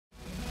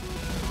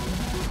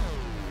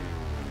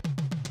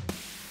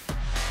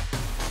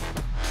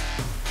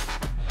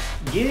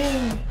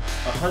Getting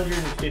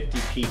 150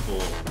 people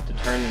to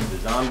turn into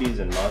zombies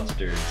and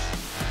monsters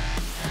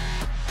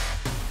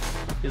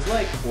is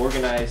like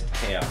organized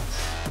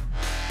chaos.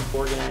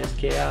 Organized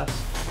chaos?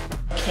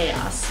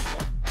 Chaos.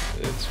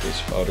 It's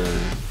just utter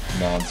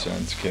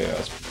nonsense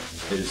chaos.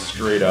 It is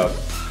straight up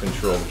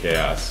controlled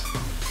chaos.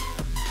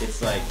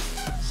 It's like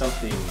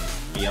something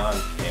beyond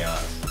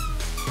chaos.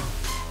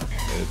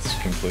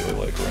 It's completely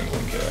like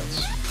wrangling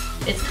cats.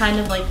 It's kind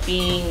of like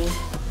being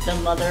the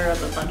mother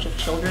of a bunch of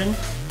children,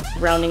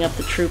 rounding up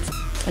the troops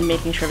and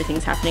making sure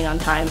everything's happening on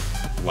time.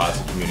 Lots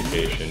of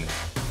communication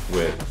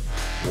with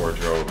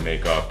wardrobe,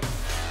 makeup.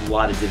 A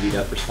lot of divvied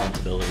up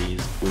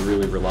responsibilities. We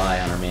really rely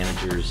on our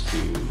managers to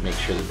make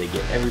sure that they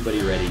get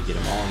everybody ready, get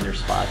them all in their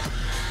spots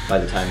by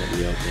the time that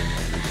we open.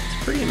 And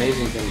it's a pretty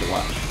amazing thing to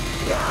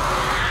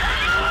watch.